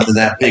when something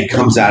that big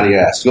comes out of your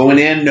ass. Going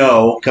in,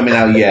 no. Coming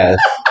out, yes.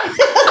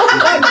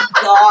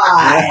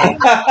 God.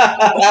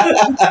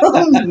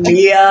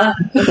 Mia.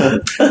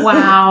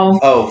 Wow.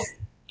 Oh,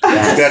 I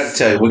Yes. forgot to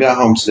tell you, we got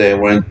home today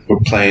and we're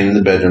playing in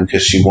the bedroom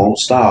because she won't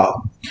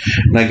stop.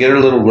 And I get her a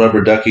little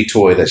rubber ducky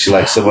toy that she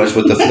likes so much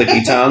with the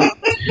flicky tongue.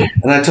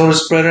 And I told her to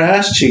spread her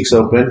ass cheeks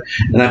open.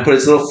 And I put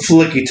its little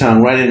flicky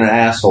tongue right in her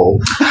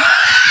asshole.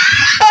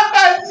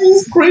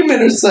 She's screaming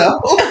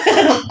herself. Poor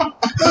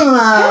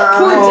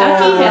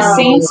Ducky has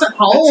seen some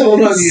holes.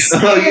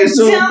 Oh, you're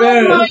so Tell them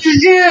embarrassed. what to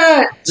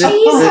do.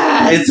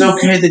 Jesus. It's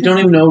okay. They don't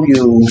even know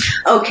you.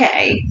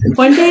 Okay.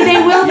 One day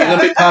they will. You're going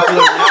to be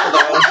popular now,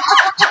 though.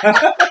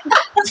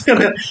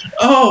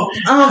 Oh,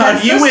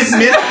 that's you so with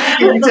Misty? sad.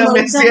 Can you tell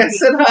Misty I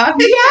said hi?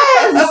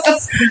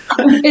 Yes.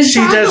 Exactly. She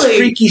does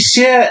freaky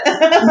shit.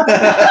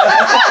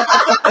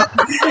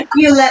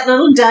 You let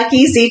little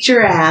duckies eat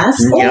your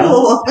ass. Yeah.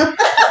 Oh.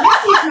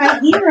 He's my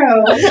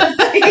hero.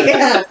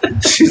 Yeah.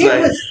 She's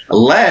like,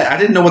 I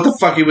didn't know what the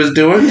fuck he was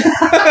doing.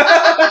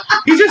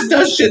 He just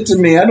does shit to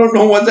me. I don't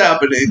know what's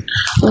happening.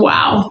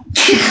 Wow.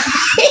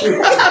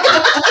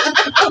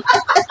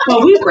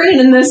 Well, we bring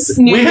in this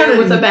new We had year a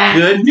with a bang.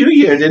 good New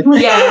Year, didn't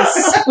we?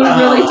 Yes, we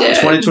really did.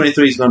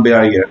 2023 is going to be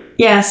our year.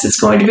 Yes, it's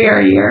going to be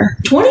our year.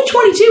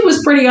 2022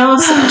 was pretty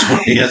awesome.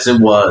 Yes, it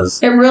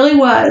was. It really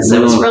was. It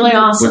was really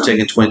awesome. We're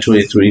taking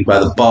 2023 by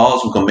the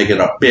balls. We're going to make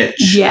it our bitch.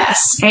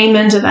 Yes,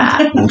 amen to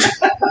that.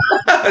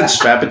 And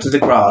strap it to the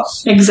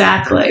cross.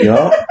 Exactly.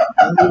 Yup.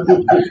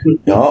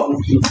 Yup.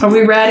 Are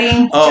we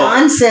ready? Oh,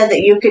 John said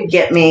that you could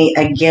get me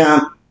a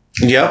gimp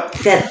yep.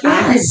 that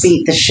I could Yes.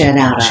 beat the shit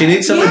out of. She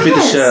needs somebody to beat the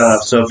Yes. shit out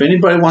of. So if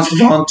anybody wants to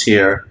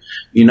volunteer,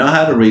 you know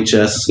how to reach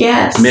us.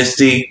 Yes.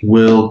 Misty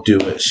will do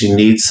it. She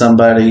needs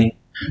somebody.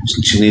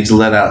 She needs to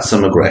let out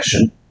some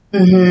aggression.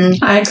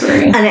 Mm-hmm. I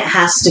agree. And it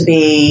has to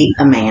be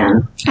a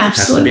man.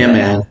 Absolutely. Has to be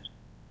a man.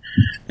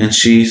 And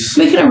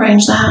We can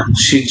arrange that.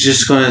 she's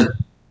just gonna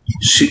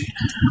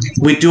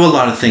we do a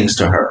lot of things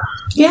to her.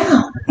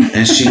 Yeah.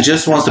 And she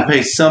just wants to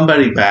pay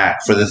somebody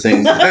back for the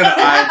things that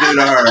I do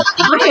to her.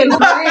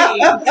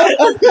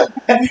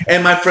 I agree.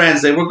 And my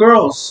friends, they were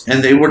girls,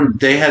 and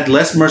they had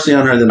less mercy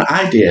on her than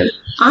I did.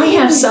 I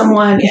have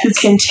someone who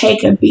can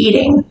take a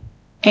beating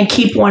and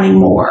keep wanting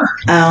more.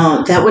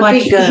 Oh, that would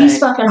be good. He's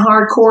fucking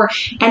hardcore,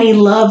 and he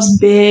loves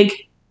big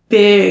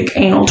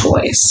anal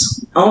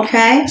toys.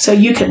 Okay. So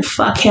you can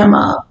fuck him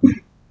up.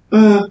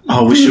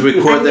 Oh, we should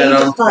record that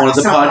on one of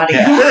the podcasts.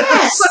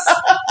 Yes.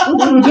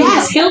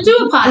 Yes, he'll do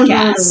a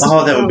podcast.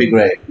 Oh, that would be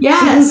great.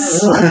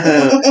 Yes.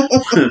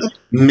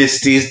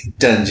 Misty's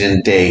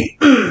dungeon date.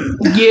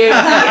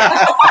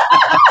 Yeah.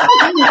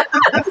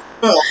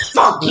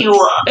 Fuck you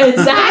up.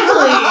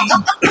 Exactly.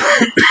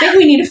 I think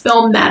we need to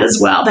film that as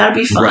well. That would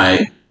be fun.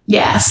 Right.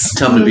 Yes.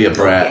 Tell him to be a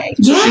brat. So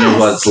Yes. she knows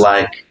what it's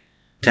like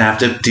to have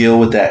to deal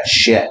with that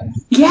shit.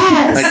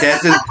 Yes.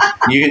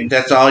 Like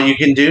that's all you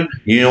can do.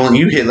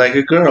 You hit like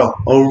a girl.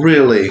 Oh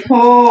really?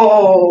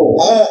 Oh,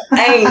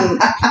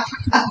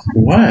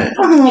 What?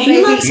 Oh, He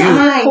baby, likes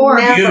I hardcore.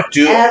 never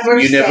You ever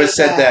never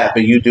said that,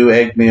 but you do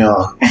egg me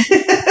on.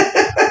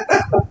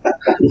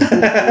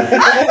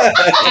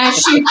 As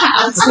she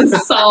pouts and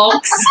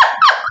sulks.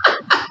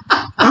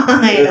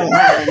 I don't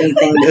have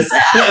anything to say.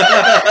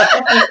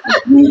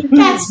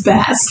 That's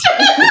best.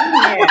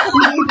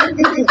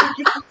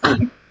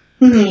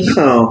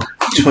 Oh,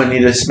 do I need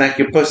to smack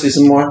your pussy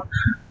some more?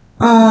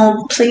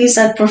 Oh, please,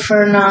 I'd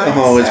prefer not.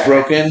 Oh, it's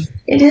broken?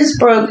 It is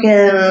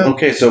broken.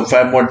 Okay, so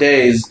 5 more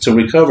days to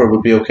recover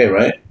would be okay,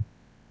 right?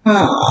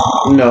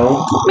 Oh,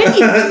 No.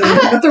 Maybe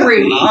how about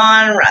 3?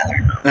 I'd rather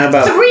not. How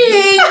about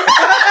 3.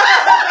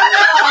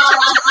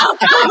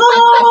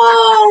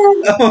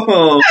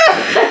 Oh.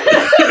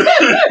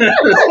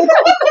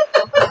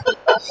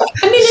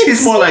 I mean, She's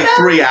it's more like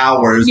 3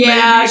 hours.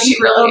 Yeah, she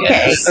really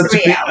Okay, is.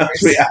 3 hours.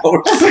 3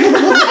 hours.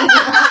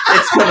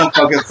 It's gonna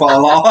fucking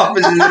fall off.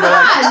 And she's gonna be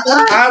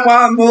like, I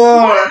want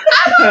more.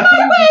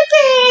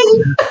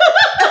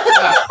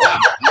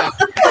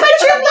 But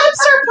your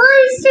lips are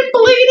bruised and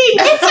bleeding.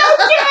 It's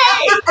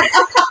okay.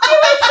 I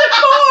want some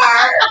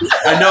more.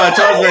 I know. I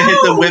told her I was gonna hit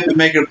the whip and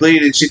make her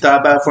bleed, and she thought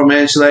about it for a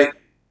minute. She's like,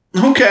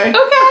 okay. Okay, yeah.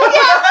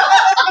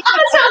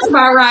 That sounds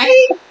about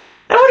right.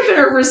 That would have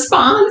been her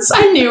response.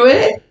 I knew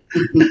it.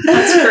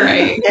 That's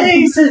great.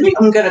 He said,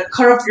 I'm going to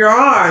cut off your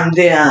arm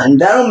then.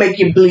 That'll make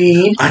you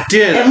bleed. I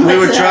did. And We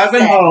what were did I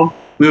driving say? home.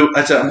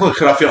 I said, I'm gonna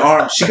cut off your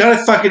arm. She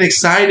got fucking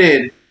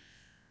excited.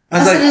 I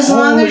was I like, said, as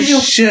long holy as you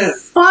shit.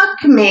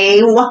 fuck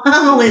me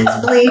while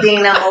it's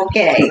bleeding, I'm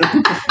okay.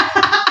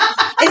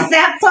 Is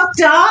that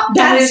fucked up?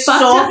 That is fucked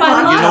so up. I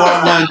fucked love You know what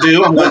I'm gonna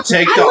do? I'm gonna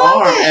take the love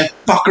arm it. and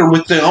fuck her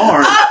with the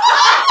arm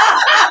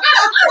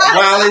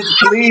while it's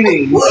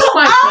bleeding. Oh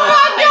my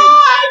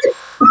God.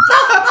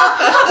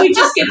 We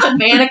just get the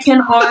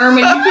mannequin arm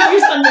and you can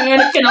use the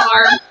mannequin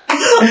arm.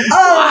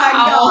 Oh my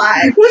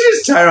God. We'll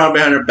just tie her arm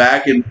behind her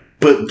back and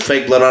put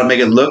fake blood on it and make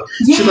it look.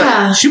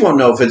 Yeah. She won't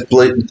know if it's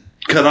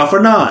cut off or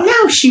not.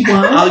 No, she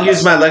won't. I'll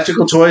use my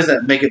electrical toys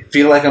that make it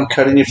feel like I'm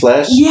cutting your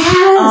flesh.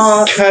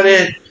 Yes. Cut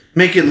it,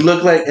 make it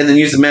look like, and then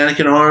use the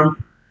mannequin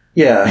arm.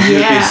 Yeah.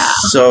 You'd be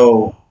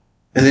so,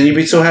 and then you'd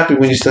be so happy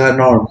when you still had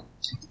an arm.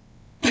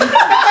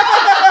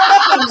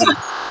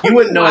 You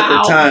wouldn't know at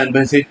the time,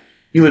 but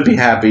you would be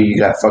happy you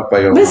got fucked by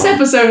your This arm.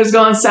 episode has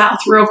gone south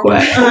real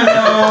quick.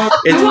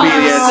 It's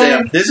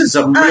BDSM. This is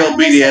some real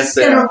This is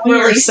BDSM. gonna We are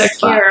really sick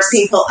scare fucks.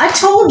 people. I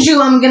told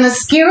you I'm going to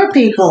scare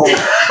people. We've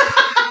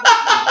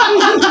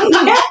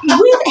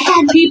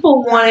had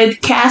people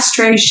wanted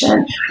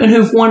castration and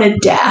who've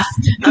wanted death,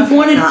 who've Okay,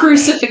 wanted not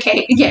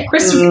crucifixion. Yeah,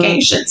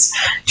 crucifixions.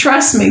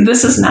 Trust me,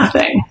 this is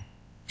nothing.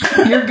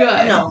 You're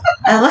good. No,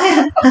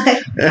 I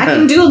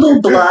can do a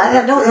little blood.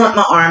 I don't want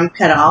my arm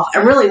cut off. I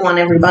really want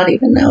everybody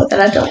to know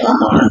that I don't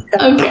want my arm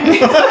cut off.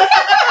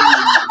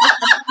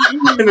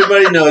 Okay.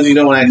 Everybody knows you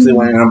don't actually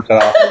want your arm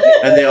cut off.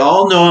 And they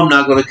all know I'm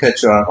not going to cut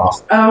your arm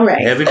off. All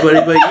right. Everybody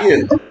but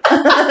you.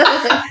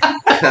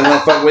 I'm going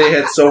to fuck with your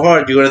head so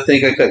hard, you're going to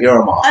think I cut your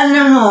arm off.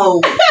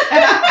 No.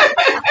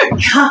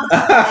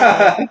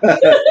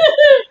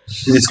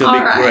 It's going to be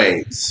All right.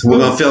 great. We're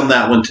going to film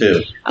that one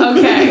too.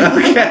 Okay.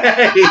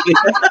 Okay.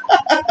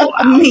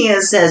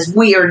 Mia says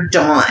we are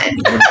done.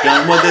 We're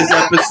done with this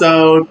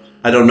episode.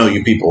 I don't know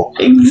you people.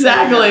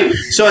 Exactly.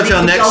 So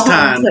until next Go home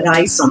time, and put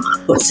ice on my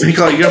pussy. we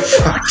call your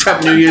fucked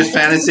up New Year's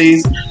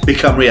fantasies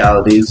become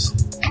realities.